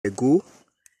ago,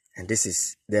 and this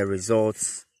is the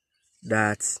results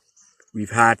that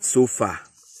we've had so far.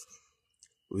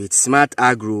 With Smart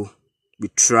Agro, we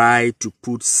try to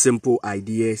put simple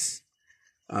ideas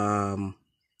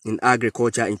in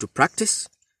agriculture into practice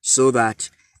so that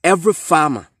every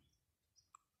farmer,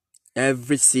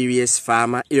 every serious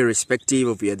farmer, irrespective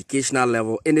of your educational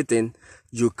level, anything,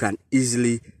 you can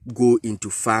easily go into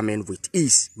farming with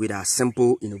ease with our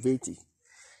simple, innovative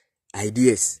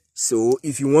ideas. So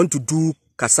if you want to do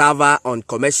cassava on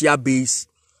commercial base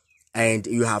and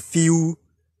you have few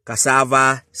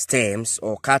cassava stems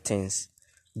or cuttings,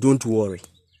 don't worry.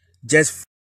 Just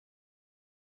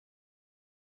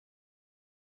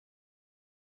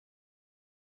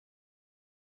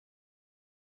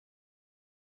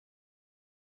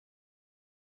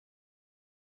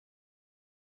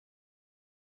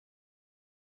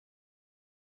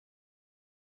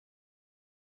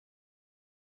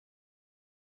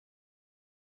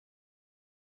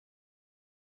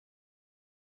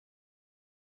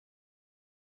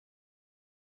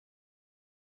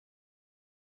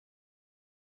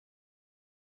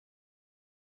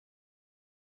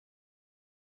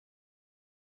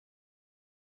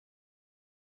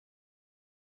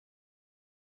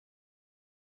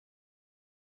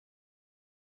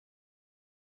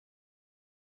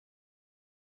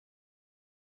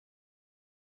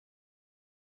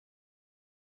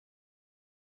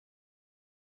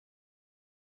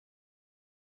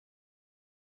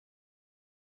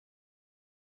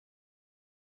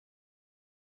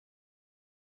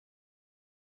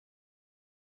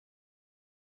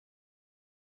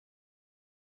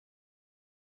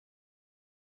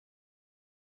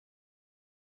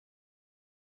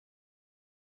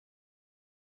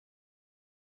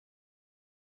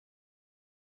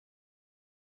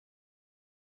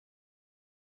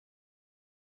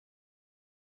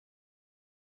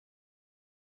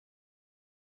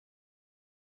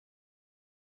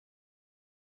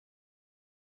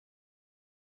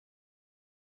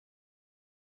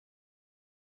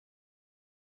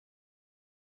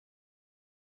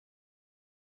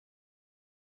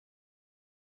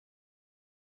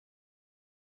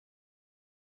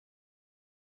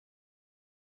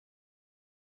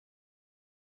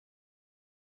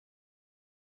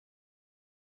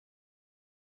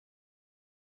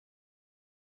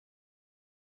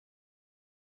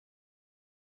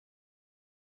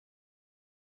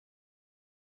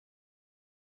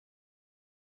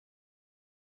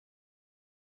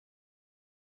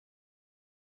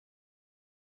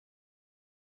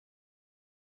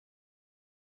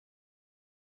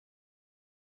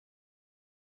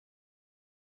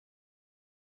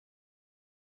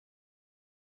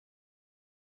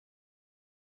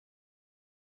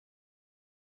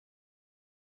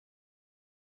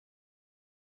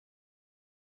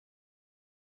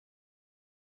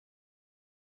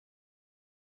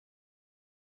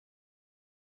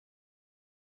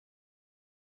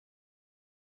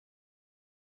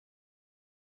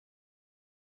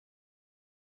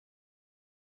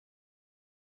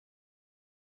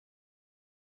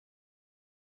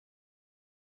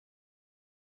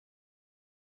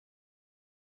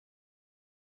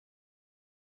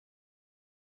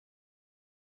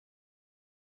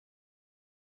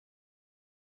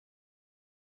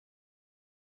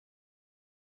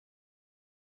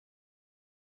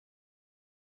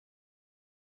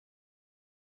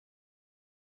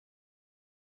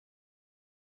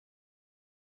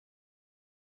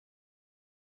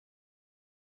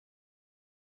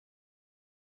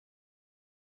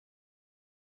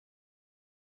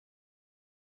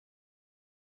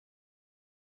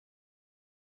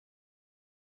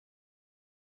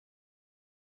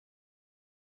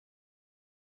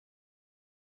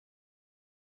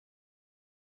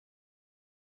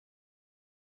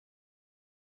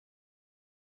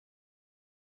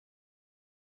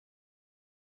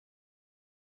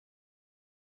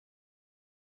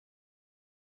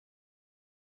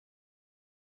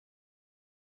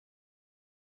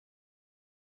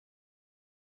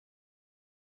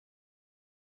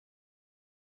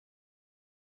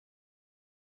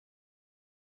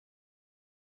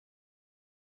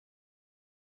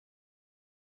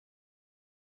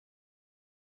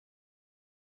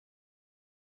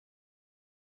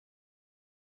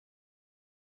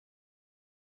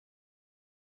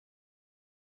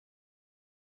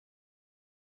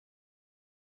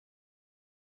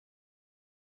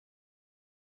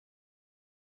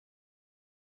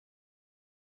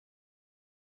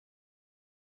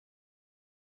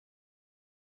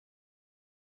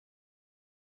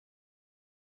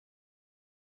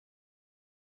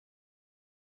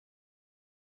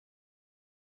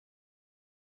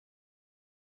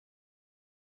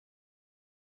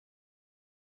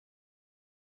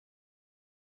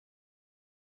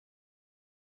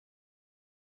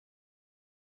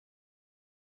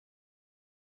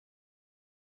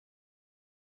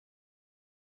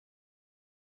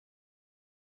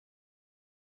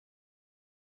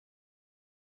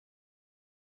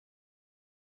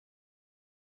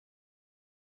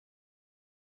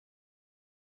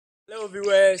Hello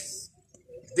viewers,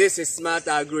 this is Smart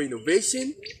Agro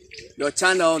Innovation, your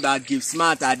channel that gives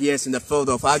smart ideas in the field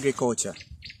of agriculture.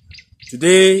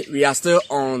 Today we are still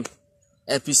on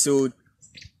episode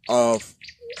of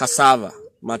cassava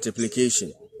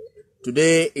multiplication.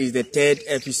 Today is the third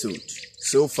episode.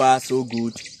 So far so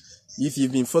good. If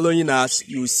you've been following us,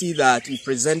 you will see that we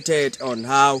presented on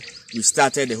how we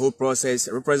started the whole process,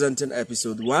 representing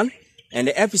episode 1 and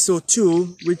the episode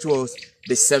 2, which was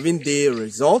the 7-day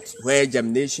result where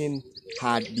germination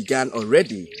had begun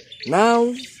already.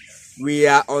 Now we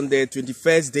are on the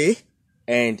 21st day,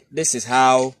 and this is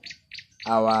how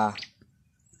our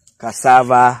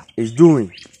cassava is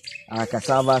doing. Our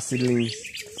cassava seedlings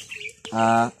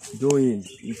are doing.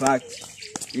 In fact,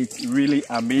 it's really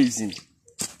amazing.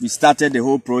 We started the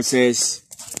whole process,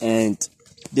 and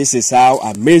this is how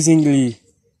amazingly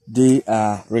they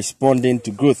are responding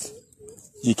to growth.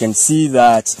 You can see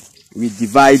that we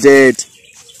divided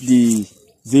the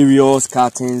various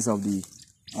cuttings of the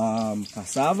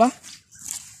cassava,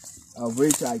 of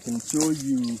which I can show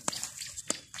you.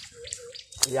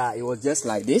 Yeah, it was just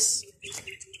like this,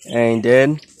 and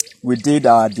then we did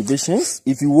our divisions.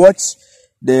 If you watch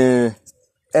the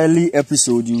early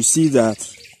episode, you see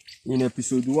that in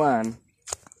episode 1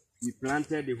 we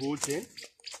planted the whole thing.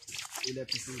 In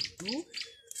episode 2,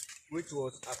 which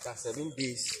was after 7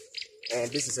 days, and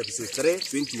this is episode 3,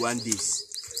 21 days.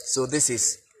 So this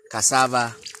is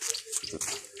cassava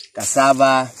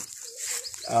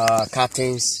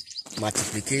cuttings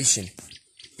multiplication.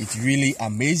 It's really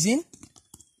amazing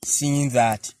seeing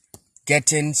that,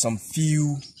 getting some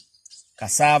few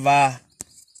cassava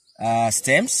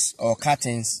stems or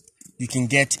cuttings, you can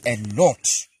get a lot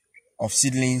of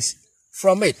seedlings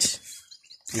from it.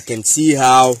 You can see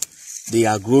how they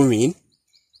are growing.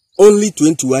 Only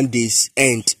 21 days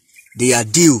and they are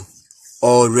due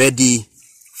already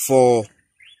for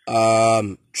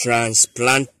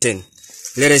transplanting.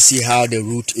 Let us see how the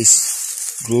root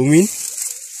is growing.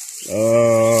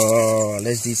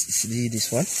 Let's see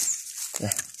this one.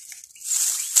 Yeah.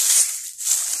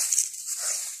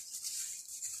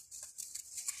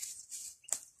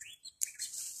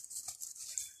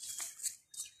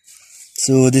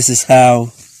 So this is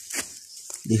how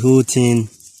the whole thing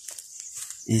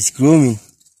is growing.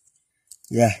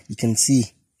 Yeah, you can see,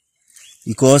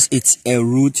 because it's a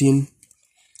rooting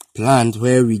plant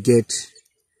where we get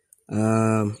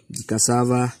the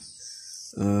cassava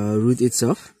root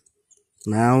itself.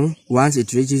 Now once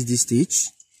it reaches this stage,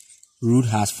 root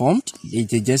has formed.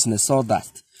 It is just in the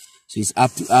sawdust, so it's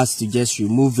up to us to just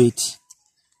remove it,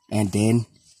 and then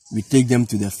we take them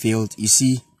to the field. You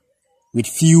see, with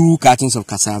few cuttings of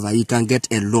cassava you can get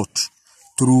a lot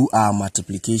through our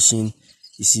multiplication,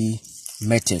 you see,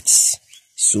 methods.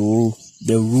 So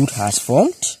the root has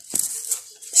formed.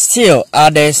 Still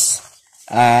others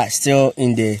are still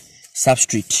in the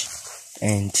substrate,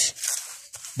 and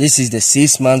this is the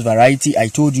 6-month variety. I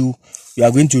told you we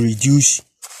are going to reduce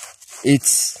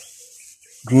its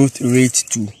growth rate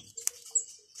to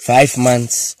 5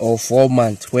 months or 4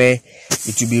 months, where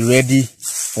it will be ready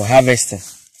for harvesting.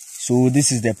 So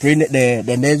this is the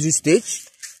nursery stage,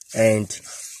 and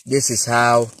this is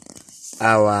how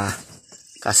our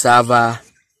cassava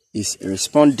is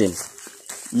responding.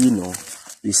 You know,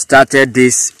 we started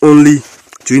this only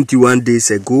 21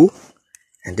 days ago,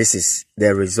 and this is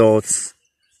the results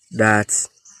that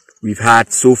we've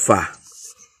had so far.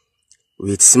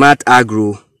 With Smart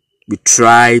Agro, we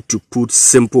try to put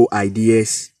simple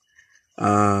ideas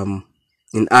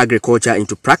in agriculture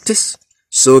into practice,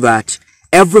 so that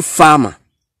every farmer,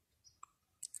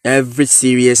 every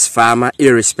serious farmer,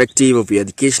 irrespective of your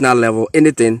educational level,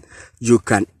 anything, you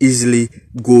can easily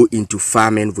go into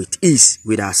farming with ease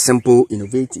with our simple,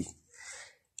 innovative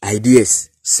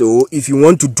ideas. So if you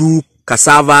want to do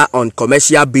cassava on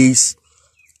commercial base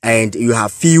and you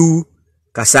have few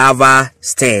cassava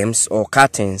stems or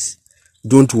cuttings,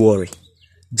 don't worry.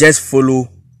 Just follow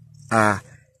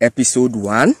episode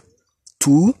 1,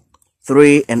 2,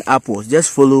 3 and upwards.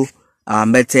 Just follow our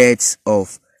methods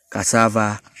of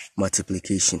cassava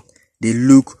multiplication. They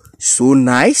look so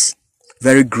nice,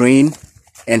 very green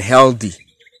and healthy,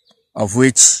 of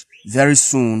which very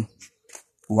soon,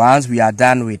 once we are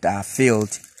done with our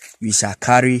field, we shall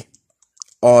carry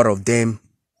all of them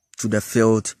to the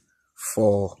field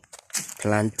for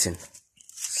planting.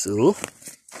 So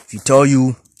if you tell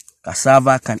you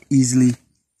cassava can easily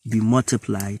be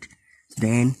multiplied,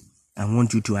 then I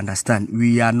want you to understand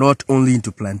we are not only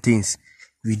into plantains,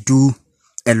 we do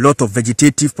a lot of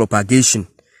vegetative propagation.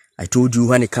 I told you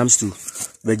when it comes to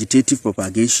vegetative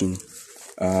propagation,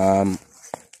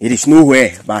 it is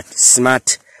nowhere but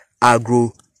Smart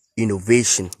Agro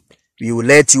Innovation. we will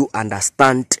let you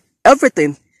understand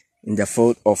everything in the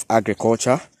field of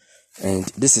agriculture. And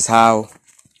this is how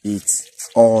it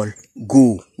all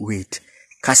go with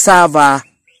cassava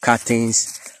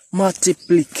cuttings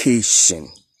multiplication.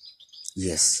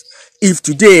 Yes, if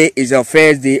today is your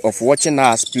first day of watching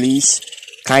us, please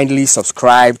kindly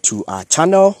subscribe to our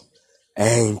channel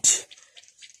and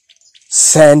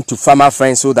send to farmer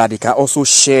friends so that they can also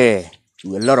share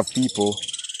to a lot of people,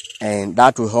 and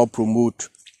that will help promote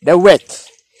the work.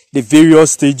 The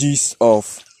various stages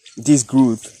of this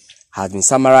growth has been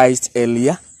summarized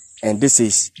earlier, and this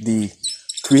is the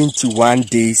 21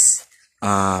 days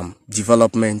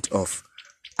development of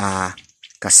our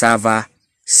cassava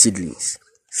seedlings.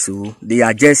 So they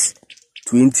are just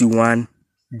 21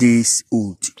 days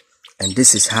old, and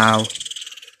this is how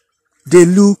they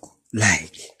look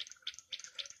like.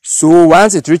 So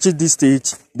once it reaches this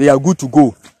stage, they are good to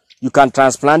go. You can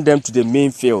transplant them to the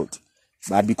main field,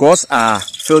 but because our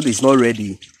field is not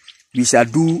ready, we shall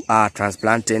do our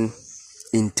transplanting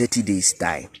in 30 days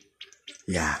time.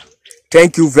 Yeah,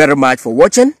 thank you very much for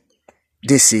watching.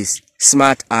 This is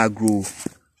Smart Agro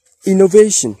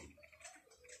Innovation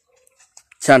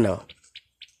channel.